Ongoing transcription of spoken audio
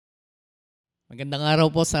Magandang araw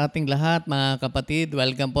po sa ating lahat, mga kapatid.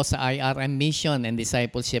 Welcome po sa IRM Mission and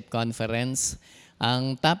Discipleship Conference.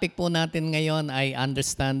 Ang topic po natin ngayon ay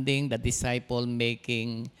Understanding the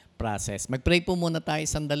Disciple-Making Process. Mag-pray po muna tayo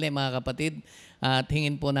sandali, mga kapatid, at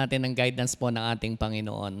hingin po natin ang guidance po ng ating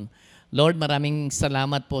Panginoon. Lord, maraming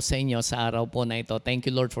salamat po sa inyo sa araw po na ito. Thank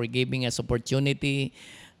you, Lord, for giving us opportunity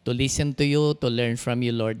to listen to you, to learn from you,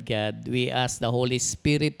 Lord God. We ask the Holy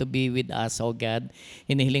Spirit to be with us, O God.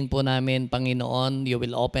 Hinihiling po namin, Panginoon, you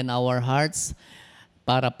will open our hearts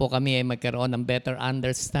para po kami ay magkaroon ng better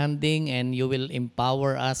understanding and you will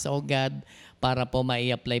empower us, O God, para po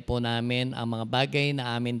mai-apply po namin ang mga bagay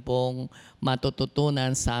na amin pong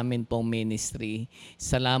matututunan sa amin pong ministry.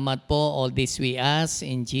 Salamat po. All this we ask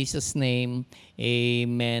in Jesus' name.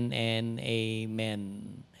 Amen and amen.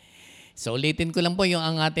 So ulitin ko lang po yung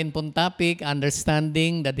ang atin pong topic,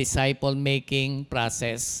 Understanding the Disciple-Making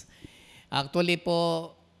Process. Actually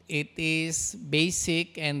po, it is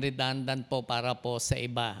basic and redundant po para po sa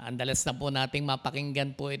iba. Ang dalas na po nating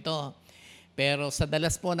mapakinggan po ito. Pero sa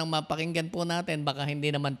dalas po ng mapakinggan po natin, baka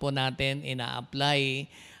hindi naman po natin ina-apply.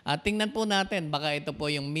 At tingnan po natin, baka ito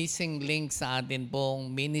po yung missing link sa atin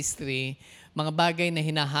pong ministry, mga bagay na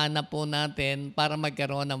hinahanap po natin para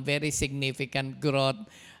magkaroon ng very significant growth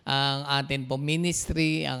ang atin pong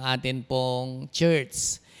ministry, ang atin pong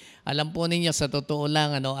church. Alam po ninyo, sa totoo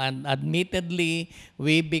lang, admittedly,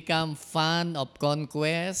 we become fan of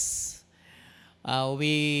conquest.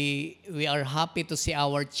 We are happy to see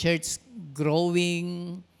our church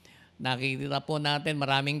growing. Nakikita po natin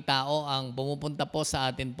maraming tao ang pumupunta po sa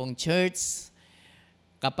atin pong church.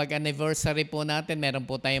 Kapag anniversary po natin, meron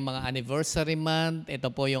po tayong mga anniversary month. Ito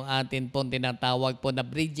po yung atin pong tinatawag po na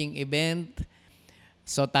bridging event.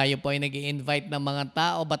 So tayo po ay nag-i-invite ng mga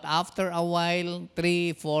tao, but after a while,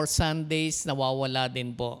 3-4 Sundays, nawawala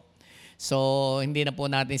din po. So hindi na po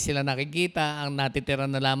natin sila nakikita. Ang natitira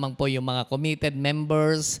na lamang po yung mga committed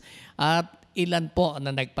members at ilan po na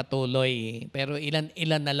nagpatuloy. Pero ilan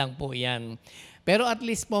na lang po yan. Pero at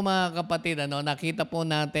least po, mga kapatid, nakita po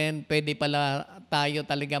natin, pwede pala tayo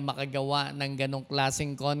talaga makagawa ng ganong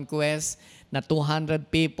klaseng conquest na 200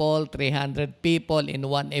 people, 300 people in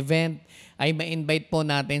one event ay ma-invite po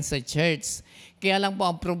natin sa church. Kaya lang po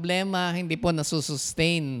ang problema, hindi po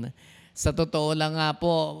nasusustain. Sa totoo lang nga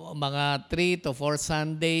po, mga 3 to 4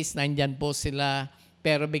 Sundays, nandyan po sila,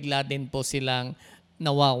 pero bigla din po silang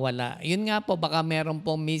nawawala. Yun nga po, baka meron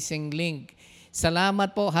pong missing link.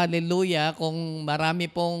 Salamat po, hallelujah, kung marami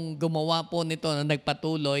pong gumawa po nito na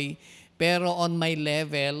nagpatuloy. Pero on my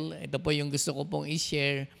level, ito po yung gusto ko pong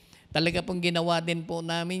i-share, talaga pong ginawa din po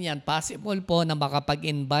namin yan. Possible po na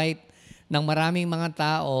makapag-invite ng maraming mga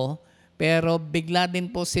tao, pero bigla din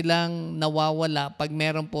po silang nawawala pag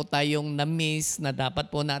meron po tayong na-miss na dapat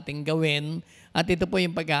po nating gawin. At ito po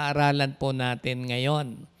yung pag-aaralan po natin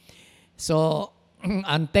ngayon. So,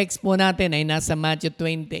 ang text po natin ay nasa Matthew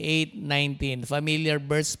 28:19. Familiar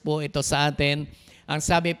verse po ito sa atin. Ang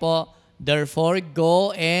sabi po, therefore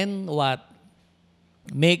go and what?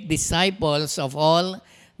 Make disciples of all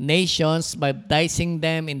nations, baptizing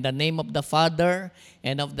them in the name of the Father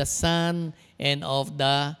and of the Son and of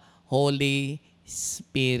the Holy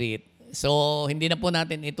Spirit. So, hindi na po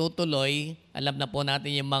natin itutuloy. Alam na po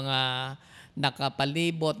natin yung mga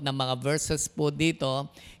nakapalibot na mga verses po dito.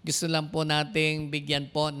 Gusto lang po nating bigyan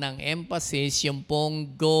po ng emphasis yung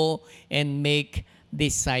pong go and make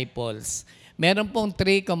disciples. Meron pong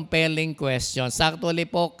 3 compelling questions. Actually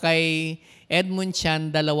po kay Edmund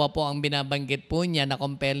Chan, 2 po ang binabanggit po niya na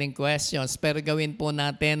compelling questions. Pero gawin po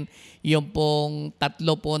natin yung pong 3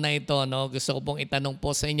 po na ito. No? Gusto ko pong itanong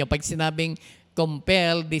po sa inyo. Pag sinabing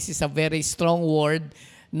compel, this is a very strong word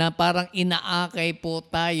na parang inaakay po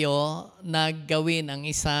tayo na gawin ang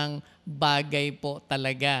isang bagay po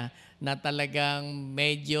talaga na talagang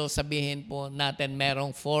medyo sabihin po natin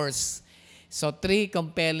merong force. So 3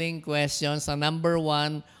 compelling questions. Ang number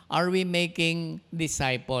 1, are we making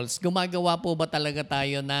disciples? Gumagawa po ba talaga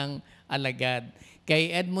tayo ng alagad?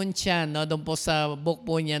 Kay Edmund Chan, doon po sa book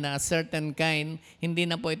po niya na A Certain Kind, hindi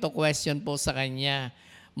na po ito question po sa kanya.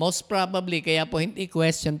 Most probably, kaya po hindi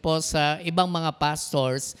question po sa ibang mga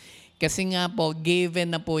pastors kasi nga po,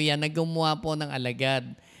 given na po yan na gumawa po ng alagad.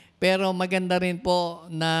 Pero maganda rin po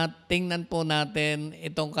na tingnan po natin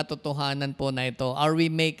itong katotohanan po na ito. Are we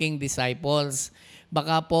making disciples?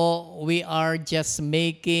 Baka po we are just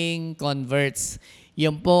making converts.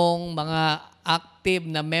 Yung pong mga active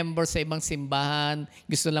na member sa ibang simbahan,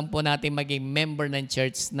 gusto lang po natin maging member ng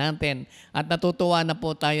church natin. At natutuwa na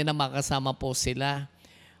po tayo na makasama po sila.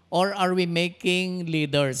 Or are we making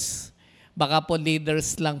leaders? Baka po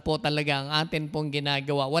leaders lang po talaga ang atin pong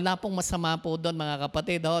ginagawa. Wala pong masama po doon, mga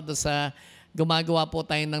kapatid, doon sa gumagawa po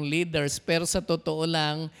tayo ng leaders. Pero sa totoo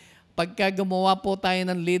lang, pagka gumawa po tayo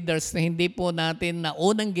ng leaders na hindi po natin na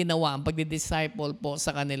unang ginawa ang pagdi-disciple po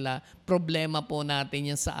sa kanila, problema po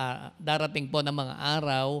natin yan sa darating po ng mga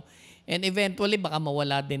araw. And eventually, baka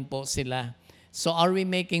mawala din po sila. So are we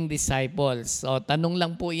making disciples? So tanong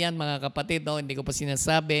lang po yan mga kapatid, no? Hindi ko po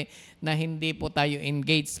sinasabi na hindi po tayo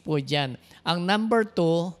engaged po dyan. Ang number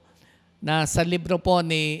 2 na sa libro po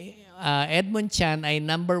ni Edmund Chan ay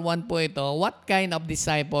number 1 po ito, what kind of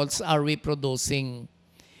disciples are we producing?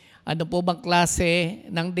 Ano po bang klase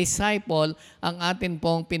ng disciple ang atin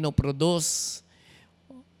pong pinoproduce?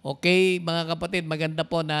 Okay, mga kapatid, maganda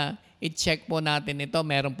po na i-check po natin ito.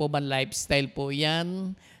 Meron po bang lifestyle po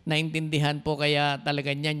yan? Naintindihan po kaya talaga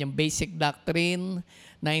niyan yung basic doctrine?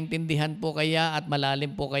 Naintindihan po kaya at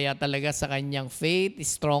malalim po kaya talaga sa kanyang faith?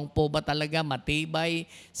 Strong po ba talaga, matibay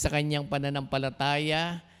sa kanyang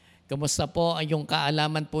pananampalataya? Kumusta po yung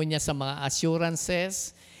kaalaman po niya sa mga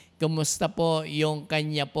assurances? Kumusta po yung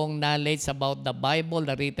kanya pong knowledge about the Bible,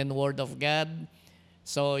 the written word of God?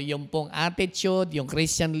 So, yung pong attitude, yung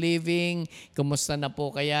Christian living, kumusta na po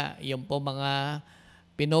kaya yung po mga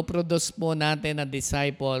pinoproduce po natin na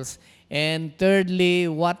disciples? And thirdly,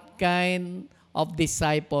 what kind of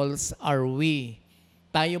disciples are we?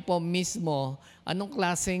 Tayo po mismo, anong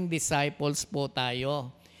klaseng disciples po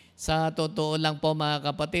tayo? Sa totoo lang po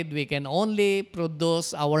mga kapatid, we can only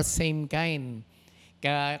produce our same kind.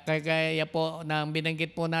 Kaya po nang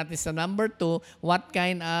binanggit po natin sa number 2, what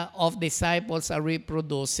kind of disciples are we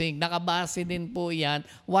producing? Nakabase din po yan,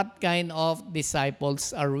 what kind of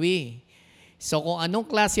disciples are we? So kung anong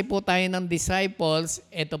klase po tayo ng disciples,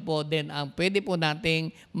 ito po din ang pwede po nating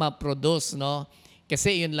ma-produce, no?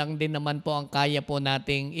 Kasi yun lang din naman po ang kaya po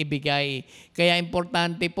nating ibigay. Kaya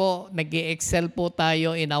importante po, nag-i-excel po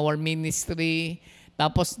tayo in our ministry,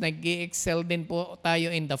 tapos nag-i-excel din po tayo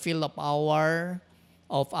in the field of our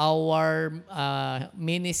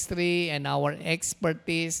ministry and our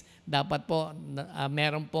expertise. Dapat po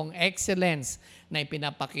meron pong excellence na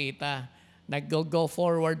ipinapakita. Nag-go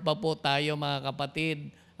forward pa po tayo mga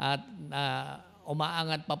kapatid at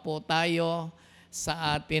umaangat pa po tayo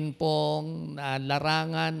sa atin pong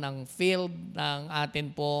larangan ng field ng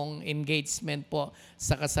atin pong engagement po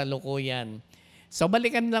sa kasalukuyan. So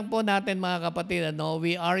balikan lang po natin mga kapatid,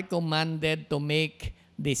 we are commanded to make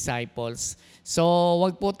disciples. So,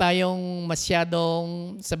 wag po tayong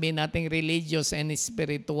masyadong sabihin nating religious and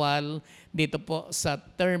spiritual dito po sa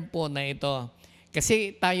term po na ito.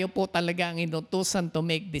 Kasi tayo po talaga ang inutusan to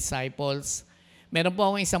make disciples. Meron po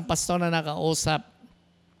akong isang pastor na nakausap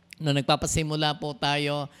nung nagpapasimula po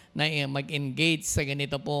tayo na mag-engage sa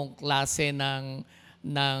ganito pong klase ng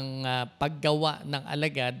paggawa ng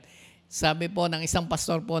alagad. Sabi po ng isang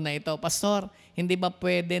pastor po na ito, Pastor, hindi ba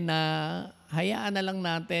pwede na hayaan na lang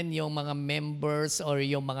natin yung mga members or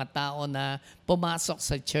yung mga tao na pumasok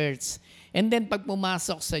sa church. And then pag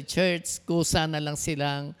pumasok sa church, kusa na lang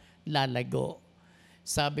silang lalago.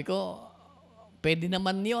 Sabi ko, pwede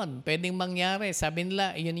naman yon, pwedeng mangyari. Sabi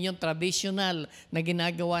nila, yun yung traditional na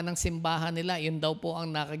ginagawa ng simbahan nila. Yun daw po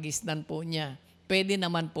ang nakagisnan po niya. Pwede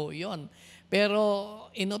naman po yon. Pero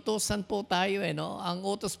inutusan po tayo, Ang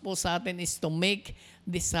utos po sa atin is to make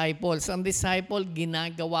disciples. Ang disciple,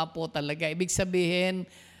 ginagawa po talaga. Ibig sabihin,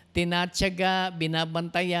 tinatyaga,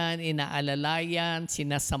 binabantayan, inaalalayan,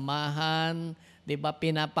 sinasamahan,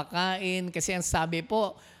 pinapakain. Kasi ang sabi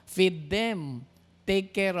po, feed them,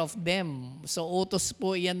 take care of them. So utos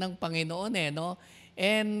po yan ng Panginoon,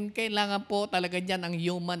 And kailangan po talaga dyan ang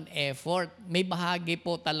human effort. May bahagi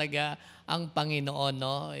po talaga ang Panginoon,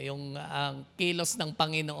 Yung ang kilos ng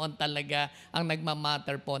Panginoon talaga ang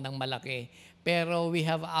nagmamatter po ng malaki. Pero we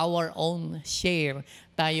have our own share.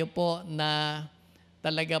 Tayo po na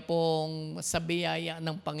talaga pong sa biyaya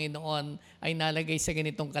ng Panginoon ay nalagay sa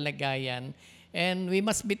ganitong kalagayan. And we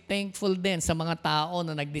must be thankful din sa mga tao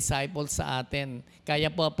na nag-disciple sa atin. Kaya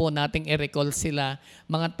po nating i-recall sila.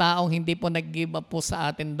 Mga taong hindi po nag-give up po sa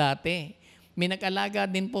atin dati. May nag-alaga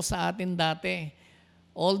din po sa atin dati.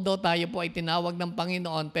 Although tayo po ay tinawag ng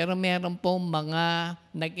Panginoon, pero meron pong mga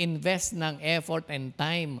nag-invest ng effort and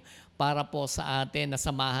time para po sa atin,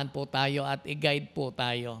 nasamahan po tayo at i-guide po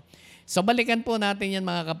tayo. So balikan po natin yan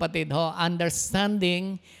mga kapatid,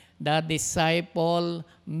 understanding the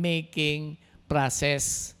disciple-making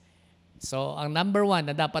process. So ang number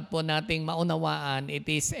 1 na dapat po nating maunawaan, it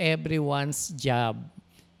is everyone's job.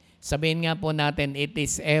 Sabihin nga po natin, it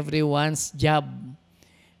is everyone's job.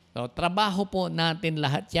 So, trabaho po natin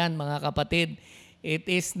lahat yan, mga kapatid. It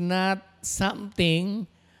is not something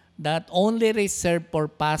that only reserved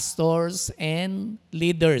for pastors and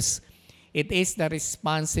leaders. It is the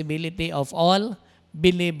responsibility of all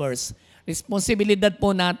believers. Responsibilidad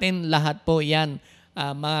po natin lahat po yan,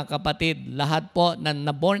 mga kapatid. Lahat po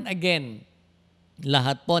na born again.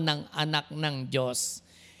 Lahat po ng anak ng Diyos.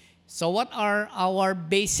 So what are our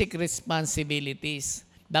basic responsibilities?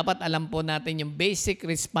 Dapat alam po natin yung basic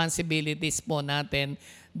responsibilities po natin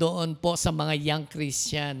doon po sa mga young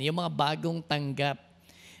Christian, yung mga bagong tanggap.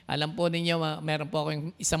 Alam po ninyo, meron po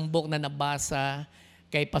akong isang book na nabasa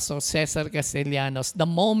kay Pastor Cesar Castellanos. The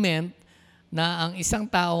moment na ang isang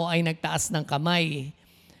tao ay nagtaas ng kamay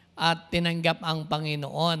at tinanggap ang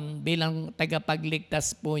Panginoon bilang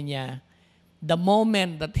tagapagligtas po niya, the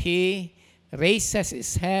moment that he raises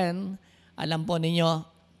his hand, alam po ninyo,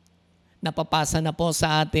 napapasa na po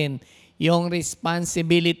sa atin yung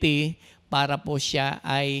responsibility para po siya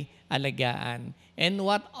ay alagaan. And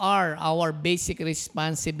what are our basic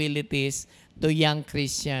responsibilities to young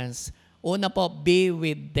Christians? Una po, be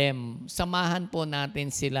with them. Samahan po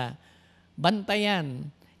natin sila.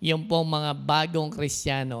 Bantayan yung po mga bagong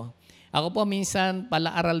Kristiyano. Ako po minsan,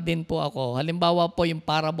 palaaral din po ako. Halimbawa po yung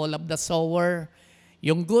parable of the sower.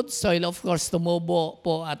 Yung good soil, of course, tumubo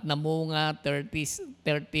po at namunga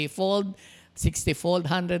 30-fold, 60-fold,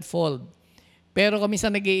 100-fold. Pero kung minsan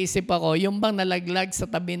nag-iisip ako, yung bang nalaglag sa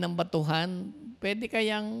tabi ng batuhan, pwede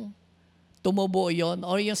kayang tumubo yon?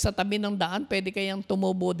 O yung sa tabi ng daan, pwede kayang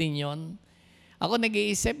tumubo din yon? Ako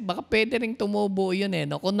nag-iisip, baka pwede rin tumubo yun eh.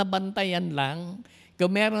 No? Kung nabantayan lang, kung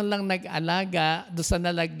meron lang nag-alaga doon sa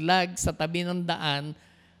nalaglag sa tabi ng daan,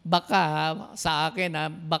 baka sa akin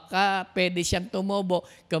baka pwede siyang tumubo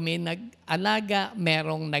kung may nag-alaga,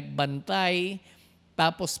 merong nagbantay,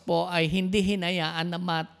 tapos po ay hindi hinayaan na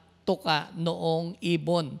matuka noong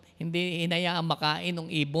ibon. Hindi hinayaan makain ng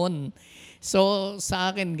ibon. So sa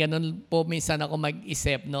akin, ganun po minsan ako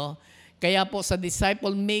mag-isip, no? Kaya po sa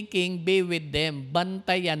disciple making, be with them.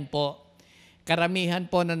 Bantayan po. Karamihan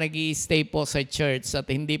po na nag-i-stay po sa church at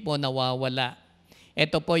hindi po nawawala.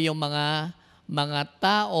 Ito po yung mga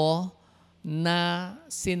tao na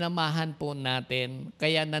sinamahan po natin,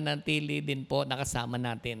 kaya nanatili din po nakasama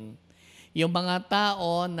natin. Yung mga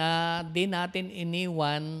tao na di natin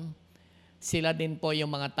iniwan, sila din po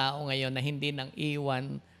yung mga tao ngayon na hindi nang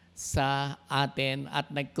iwan sa atin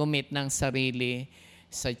at nag-commit ng sarili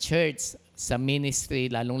sa church, sa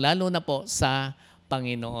ministry, lalong-lalo na po sa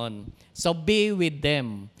Panginoon. So be with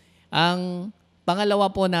them. Ang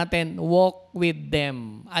pangalawa po natin, walk with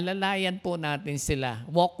them. Alalayan po natin sila.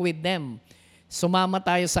 Walk with them. Sumama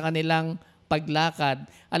tayo sa kanilang paglakad.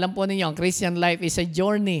 Alam po ninyo, ang Christian life is a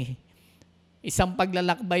journey. Isang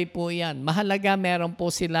paglalakbay po yan. Mahalaga meron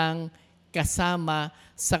po silang kasama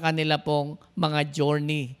sa kanila pong mga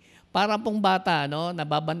journey. Para pong bata, no,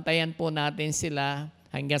 nababantayan po natin sila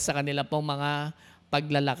hanggang sa kanila pong mga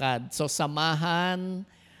paglalakad. So samahan,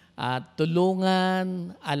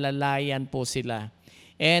 tulungan, alalayan po sila.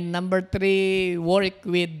 And number 3, work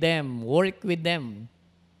with them. Work with them.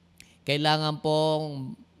 Kailangan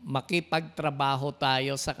pong makipagtrabaho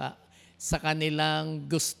tayo sa kanilang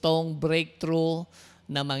gustong breakthrough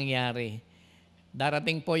na mangyari.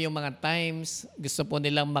 Darating po yung mga times, gusto po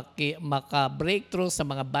nilang maka-breakthrough sa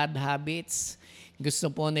mga bad habits.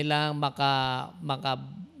 Gusto po nilang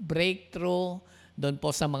maka-breakthrough doon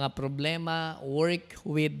po sa mga problema. Work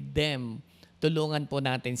with them. Tulungan po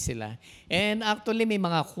natin sila. And actually, may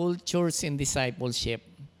mga cultures in discipleship.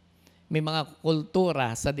 May mga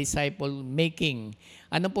kultura sa disciple making.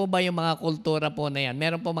 Ano po ba yung mga kultura po na yan?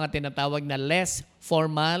 Meron po mga tinatawag na less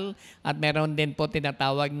formal at meron din po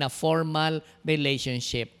tinatawag na formal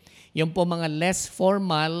relationship. Yung po mga less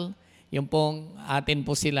formal, yung pong atin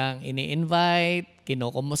po silang ini-invite,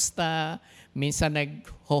 kinukumusta, minsan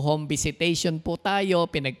nag-home visitation po tayo,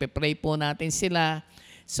 pinagpe-pray po natin sila.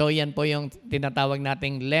 So yan po yung tinatawag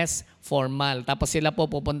nating less formal. Tapos sila po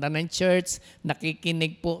pupunta ng church,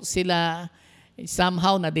 nakikinig po sila.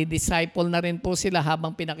 Somehow nadi-disciple na rin po sila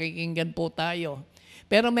habang pinakikinggan po tayo.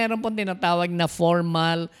 Pero meron po tinatawag na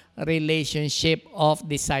formal relationship of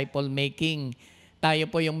disciple making. Tayo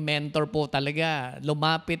po yung mentor po talaga.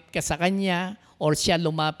 Lumapit ka sa kanya or siya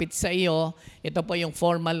lumapit sa iyo. Ito po yung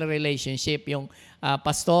formal relationship. Yung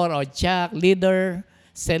pastor o Jack, leader,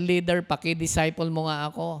 cell leader, paki-disciple mo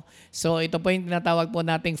nga ako. So ito po yung tinatawag po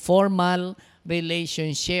nating formal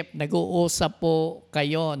relationship. Nag-uusap po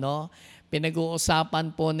kayo, no?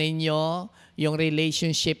 Pinag-uusapan po ninyo yung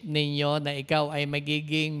relationship ninyo na ikaw ay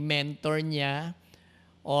magiging mentor niya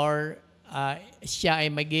or siya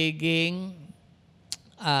ay magiging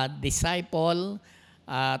disciple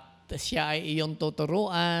at siya ay iyong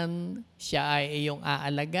tuturuan, siya ay iyong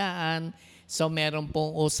aalagaan. So meron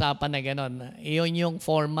pong usapan na gano'n. Iyon yung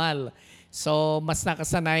formal. So mas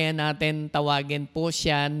nakasanayan natin tawagin po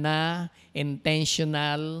siya na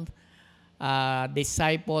intentional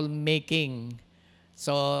disciple making.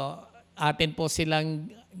 So, atin po silang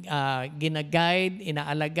ginaguide,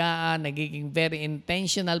 inaalagaan, nagiging very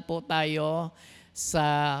intentional po tayo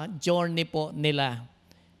sa journey po nila.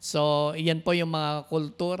 So, yan po yung mga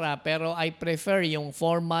kultura. Pero I prefer yung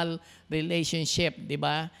formal relationship, di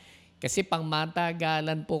ba? Kasi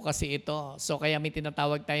pangmatagalan po kasi ito. So, kaya may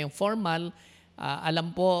tinatawag tayong formal. Alam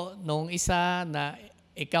po nung isa na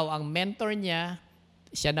ikaw ang mentor niya,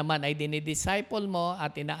 siya naman ay dinidisciple mo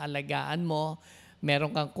at inaalagaan mo, meron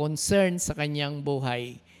kang concern sa kanyang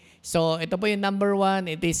buhay. So, ito po yung number 1,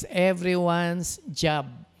 it is everyone's job.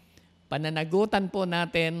 Pananagutan po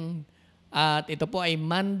natin at ito po ay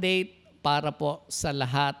mandate para po sa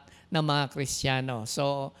lahat ng mga Kristiyano.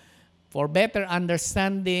 So, for better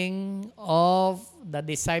understanding of the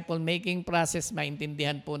disciple-making process,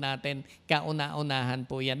 maintindihan po natin, kauna-unahan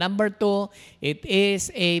po yan. Number 2, it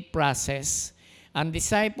is a process. Ang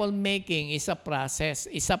disciple-making is a process.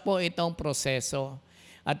 Isa po itong proseso.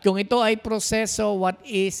 At kung ito ay proseso, what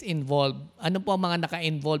is involved? Ano po ang mga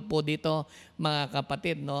naka-involve po dito, mga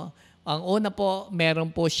kapatid, no? Ang una po,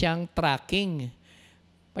 meron po siyang tracking.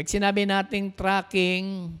 Pag sinabi nating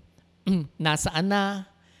tracking, nasaan na,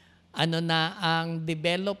 ano na ang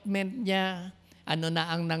development niya, ano na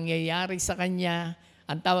ang nangyayari sa kanya,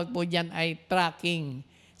 ang tawag po diyan ay tracking.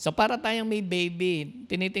 So para tayong may baby,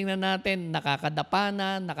 tinitingnan natin, nakakadapa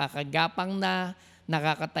na, nakakagapang na,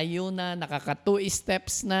 nakakatayo na, nakaka 2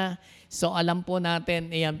 steps na. So alam po natin,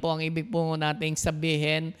 iyan po ang ibig po nating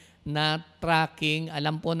sabihin na tracking.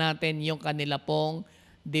 Alam po natin yung kanila pong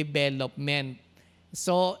development.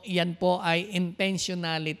 So yan po ay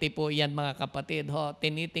intentionality po yan mga kapatid.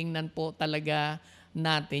 Tinitingnan po talaga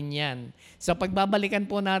natin yan. So pagbabalikan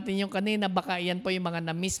po natin yung kanina, baka yan po yung mga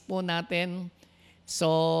na-miss po natin. So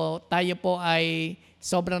tayo po ay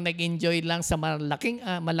sobrang nag-enjoy lang sa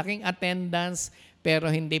malaking attendance, pero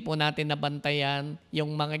hindi po natin nabantayan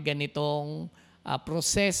yung mga ganitong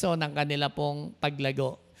proseso ng kanila pong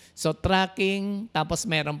paglago. So tracking, tapos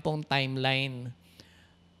meron pong timeline.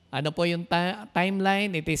 Ano po yung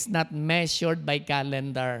timeline? It is not measured by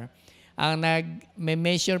calendar. Ang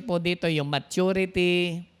nag-measure po dito yung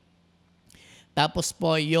maturity, tapos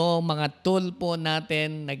po yung mga tool po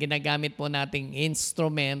natin na ginagamit po nating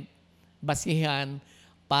instrument, basihan,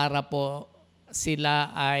 para po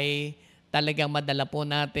sila ay talagang madala po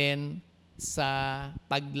natin sa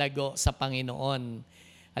paglago sa Panginoon.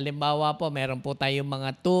 Halimbawa po, meron po tayong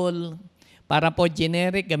mga tool. Para po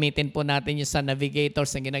generic, gamitin po natin yung sa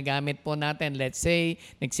navigators na ginagamit po natin. Let's say,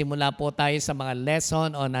 nagsimula po tayo sa mga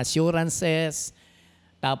lesson on assurances,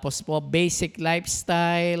 tapos po basic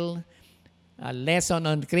lifestyle, lesson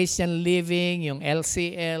on Christian living, yung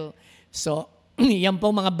LCL. So, yan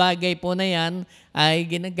po mga bagay po na yan ay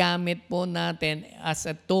ginagamit po natin as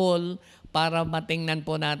a tool para matingnan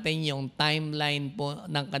po natin yung timeline po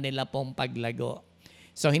ng kanila pong paglago.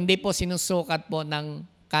 So, hindi po sinusukat po ng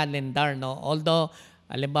calendar, no? Although,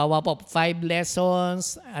 halimbawa po, 5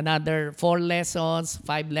 lessons, another 4 lessons,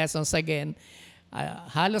 5 lessons again.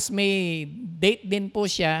 Halos may date din po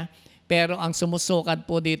siya, pero ang sumusukat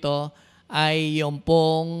po dito ay yung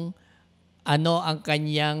pong ano ang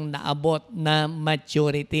kanyang naabot na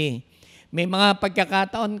maturity. May mga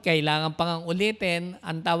pagkakataon, kailangan pang ulitin,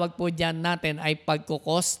 ang tawag po dyan natin ay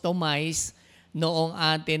pagkukustomize noong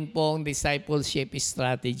atin pong discipleship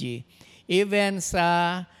strategy. Even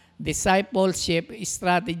sa discipleship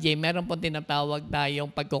strategy, meron po tinatawag tayong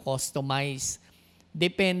pagkukustomize.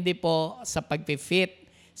 Depende po sa pag-fit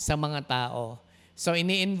sa mga tao. So,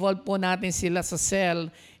 ini-involve po natin sila sa cell.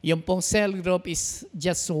 Yung pong cell group is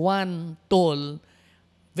just one tool,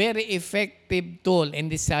 very effective tool in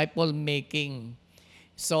disciple making.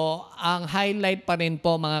 So, ang highlight pa rin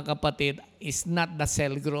po mga kapatid is not the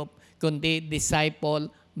cell group, kundi disciple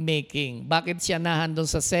making. Bakit siya nahandun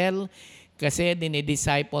sa cell? Kasi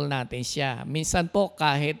dinidisciple natin siya. Minsan po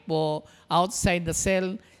kahit po outside the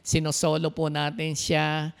cell, sinosolo po natin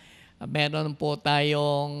siya. Meron po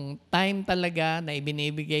tayong time talaga na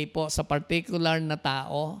ibinibigay po sa particular na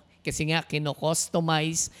tao kasi nga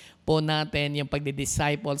kino-customize po natin yung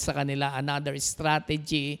pagdi-disciple sa kanila. Another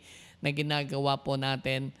strategy na ginagawa po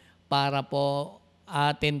natin para po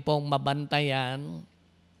atin pong mabantayan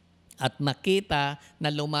at makita na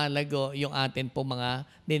lumalago yung atin po mga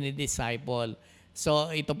dinidisciple. So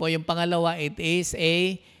ito po yung pangalawa, it is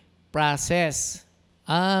a process.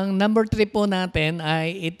 Ang number 3 po natin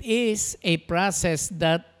ay it is a process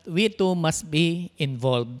that we too must be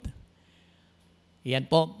involved. Yan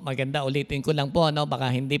po, maganda ulitin ko lang po, no? Baka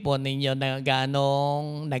hindi po ninyo na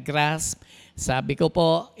ganong nag-grasp. Sabi ko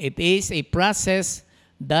po, it is a process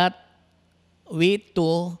that we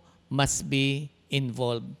too must be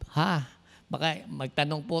involved. Baka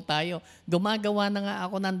magtanong po tayo, gumagawa na nga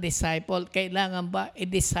ako ng disciple, kailangan ba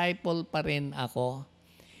i-disciple pa rin ako?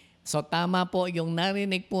 So tama po yung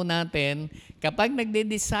narinig po natin, kapag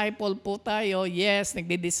nagdi-disciple po tayo, yes,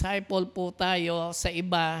 nagdi-disciple po tayo sa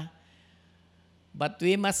iba, but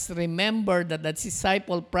we must remember that the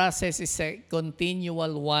disciple process is a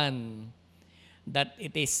continual one, that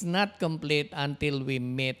it is not complete until we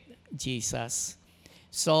meet Jesus.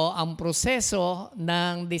 So, ang proseso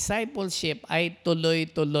ng discipleship ay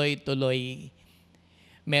tuloy-tuloy-tuloy.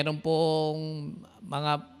 Meron pong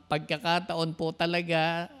mga pagkakataon po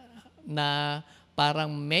talaga na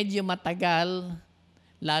parang medyo matagal,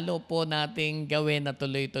 lalo po nating gawin na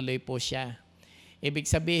tuloy-tuloy po siya. Ibig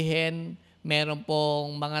sabihin, meron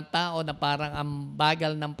pong mga tao na parang ang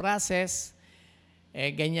bagal ng process,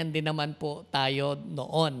 ganyan din naman po tayo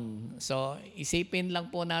noon. So, isipin lang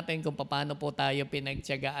po natin kung paano po tayo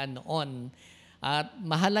pinagtiyagaan noon. At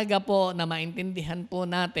mahalaga po na maintindihan po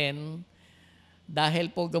natin, dahil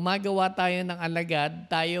po gumagawa tayo ng alagad,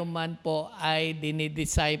 tayo man po ay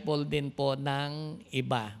dinidisciple din po ng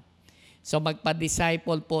iba. So,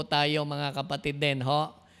 magpa-disciple po tayo mga kapatid din,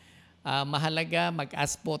 ho. Mahalaga,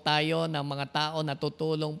 mag-ask po tayo ng mga tao na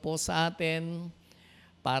tutulong po sa atin,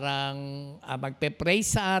 parang magpe-pray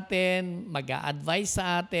sa atin, mag-a-advise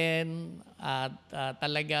sa atin, at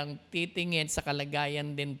talagang titingin sa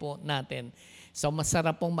kalagayan din po natin. So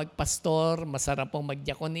masarap pong magpastor, masarap pong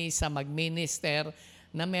magdiakonisa, magminister,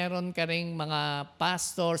 na meron ka ring mga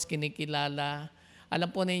pastors, kinikilala. Alam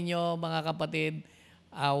po ninyo mga kapatid,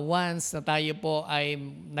 once na tayo po ay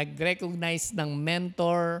nag-recognize ng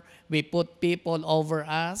mentor, we put people over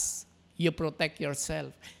us, you protect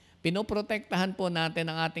yourself. Pinoprotektahan po natin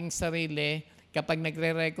ang ating sarili kapag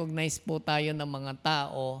nagre-recognize po tayo ng mga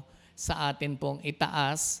tao sa atin pong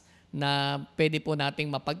itaas na pwede po nating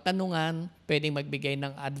mapagtanungan, pwedeng magbigay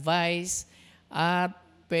ng advice, at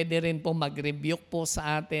pwede rin po mag-rebuke po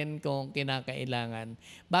sa atin kung kinakailangan.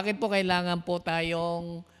 Bakit po kailangan po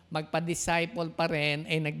tayong magpa-disciple pa rin,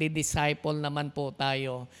 nagdi-disciple naman po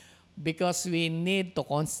tayo? Because we need to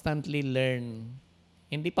constantly learn.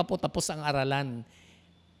 Hindi pa po tapos ang aralan.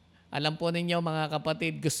 Alam po ninyo mga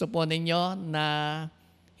kapatid, gusto po ninyo na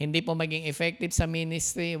hindi po maging effective sa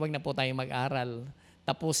ministry, wag na po tayong mag-aral.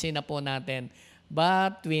 Tapusin na po natin.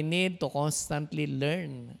 But we need to constantly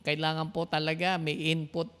learn. Kailangan po talaga may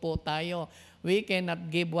input po tayo. We cannot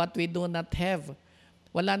give what we do not have.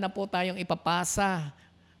 Wala na po tayong ipapasa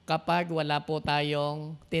kapag wala po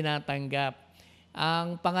tayong tinatanggap.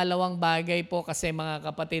 Ang pangalawang bagay po kasi mga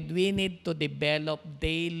kapatid, we need to develop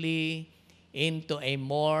daily into a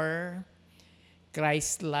more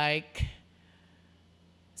Christ-like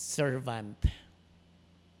servant.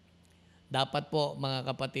 Dapat po mga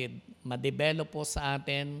kapatid, ma-develop po sa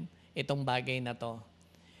atin itong bagay na to.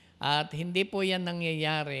 At hindi po yan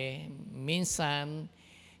nangyayari minsan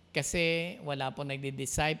kasi wala po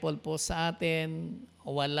nagdi-disciple po sa atin,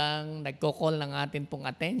 walang nagko-call ng atin pong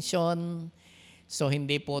attention. So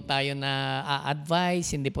hindi po tayo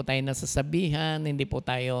na-advise, hindi po tayo nasasabihan, hindi po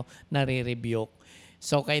tayo nare-rebuke.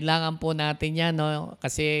 So kailangan po natin yan, no?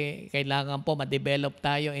 Kasi kailangan po ma-develop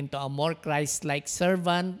tayo into a more Christ-like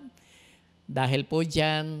servant. Dahil po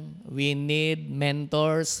dyan, we need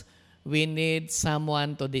mentors, we need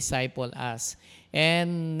someone to disciple us.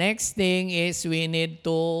 And next thing is we need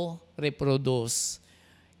to reproduce.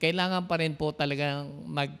 Kailangan pa rin po talagang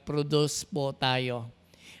mag-produce po tayo.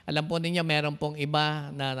 Alam po ninyo, meron pong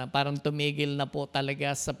iba na parang tumigil na po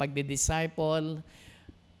talaga sa pagdi-disciple.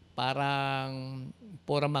 Parang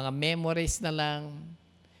puro mga memories na lang.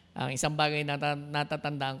 Ang isang bagay na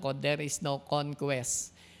natatandaan ko, there is no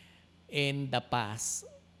conquest in the past.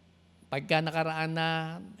 Pagka nakaraan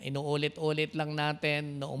na, inuulit-ulit lang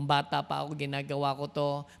natin. Noong bata pa ako, ginagawa ko to.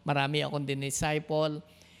 Marami akong disciple.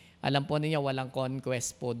 Alam po ninyo, walang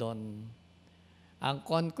conquest po doon. Ang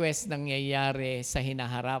conquest nangyayari sa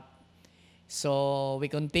hinaharap. So,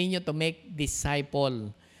 we continue to make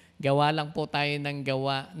disciple. Gawa lang po tayo ng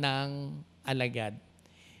gawa ng alagad.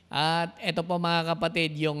 At ito po mga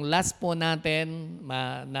kapatid, yung last po natin,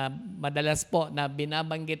 na madalas po na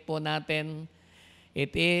binabanggit po natin,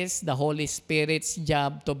 it is the Holy Spirit's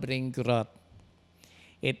job to bring growth.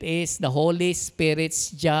 It is the Holy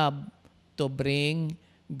Spirit's job to bring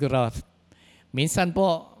growth. Minsan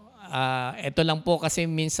po, ito lang po kasi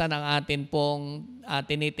minsan ang atin pong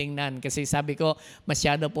tinitingnan. Kasi sabi ko,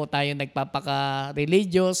 masyado po tayo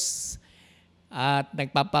nagpapaka-religious at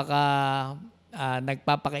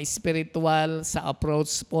nagpapaka-spiritual sa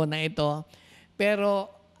approach po na ito. Pero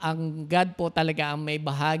ang God po talaga ang may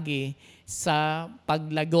bahagi sa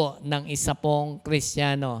paglago ng isa pong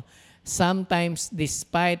Kristiyano. Sometimes,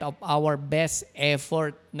 despite of our best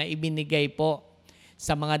effort na ibinigay po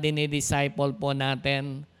sa mga dinidisciple po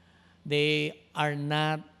natin, they are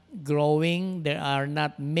not growing, they are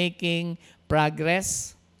not making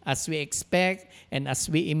progress as we expect and as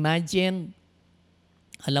we imagine.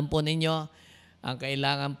 Alam po ninyo, ang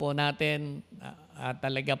kailangan po natin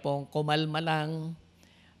talaga pong kumalma lang.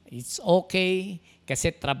 It's okay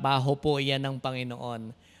kasi trabaho po yan ng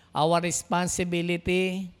Panginoon. Our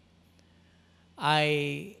responsibility ay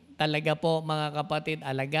talaga po mga kapatid,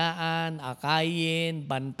 alagaan, akayin,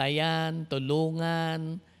 bantayan,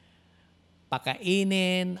 tulungan,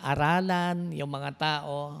 pakainin, aralan yung mga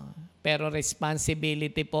tao. Pero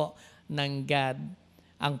responsibility po ng God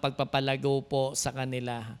ang pagpapalago po sa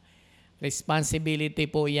kanila.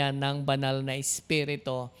 Responsibility po yan ng banal na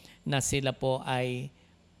espiritu na sila po ay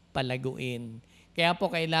palaguin. Kaya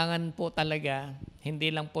po kailangan po talaga,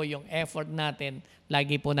 hindi lang po yung effort natin,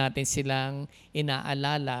 lagi po natin silang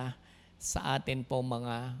inaalala sa atin po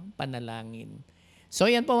mga panalangin.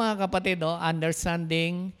 So yan po mga kapatid,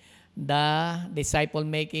 understanding the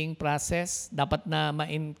disciple-making process. Dapat na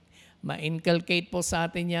ma-inculcate po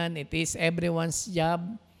sa atin yan. It is everyone's job.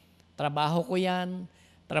 Trabaho ko yan.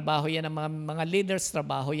 Trabaho yan ng mga leaders.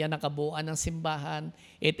 Trabaho yan ng kabuuan ng simbahan.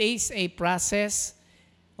 It is a process.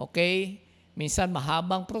 Okay? Minsan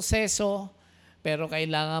mahabang proseso, pero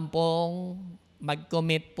kailangan pong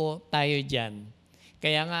mag-commit po tayo dyan.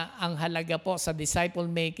 Kaya nga, ang halaga po sa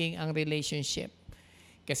disciple-making ang relationship.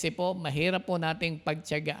 Kasi po, mahirap po nating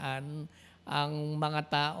pagtiyagaan ang mga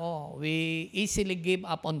tao. We easily give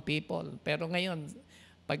up on people. Pero ngayon,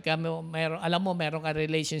 pagka alam mo, meron ka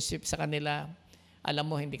relationship sa kanila, alam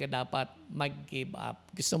mo, hindi ka dapat mag-give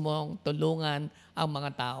up. Gusto mong tulungan ang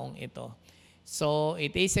mga taong ito. So,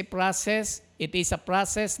 it is a process. It is a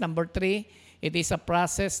process. Number 3, it is a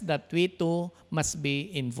process that we too must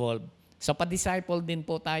be involved. So, pa-disciple din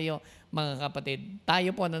po tayo, mga kapatid.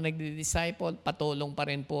 Tayo po na nagdi-disciple, patulong pa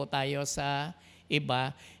rin po tayo sa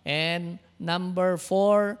iba. And number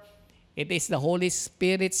 4, it is the Holy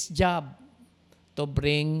Spirit's job to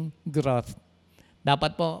bring growth.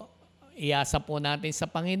 Dapat po, iasa po natin sa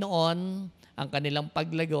Panginoon ang kanilang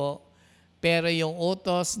paglago, pero yung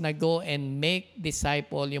utos na go and make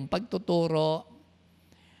disciple, yung pagtuturo,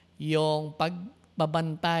 yung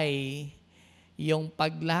pagbabantay, yung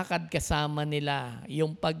paglakad kasama nila,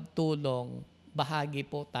 yung pagtulong, bahagi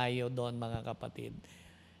po tayo doon mga kapatid.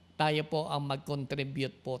 Tayo po ang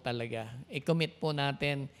mag-contribute po talaga. I-commit po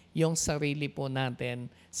natin yung sarili po natin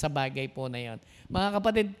sa bagay po na yon. Mga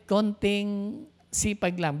kapatid, konting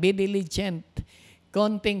sipag lang, be diligent.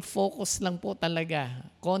 Konting focus lang po talaga.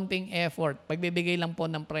 Konting effort. Pagbibigay lang po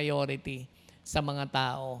ng priority sa mga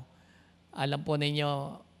tao. Alam po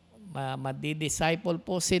ninyo, madi-disciple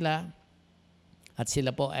po sila at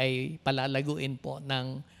sila po ay palalaguin po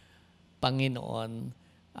ng Panginoon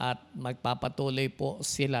at magpapatuloy po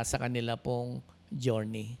sila sa kanila pong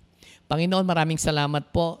journey. Panginoon, maraming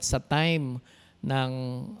salamat po sa time ng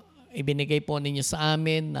ibinigay po ninyo sa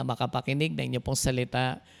amin na makapakinig ng inyo pong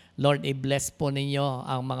salita. Lord, i-bless po ninyo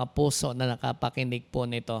ang mga puso na nakapakinig po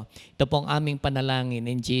nito. Ito pong aming panalangin.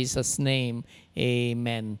 In Jesus' name,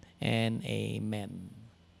 amen and amen.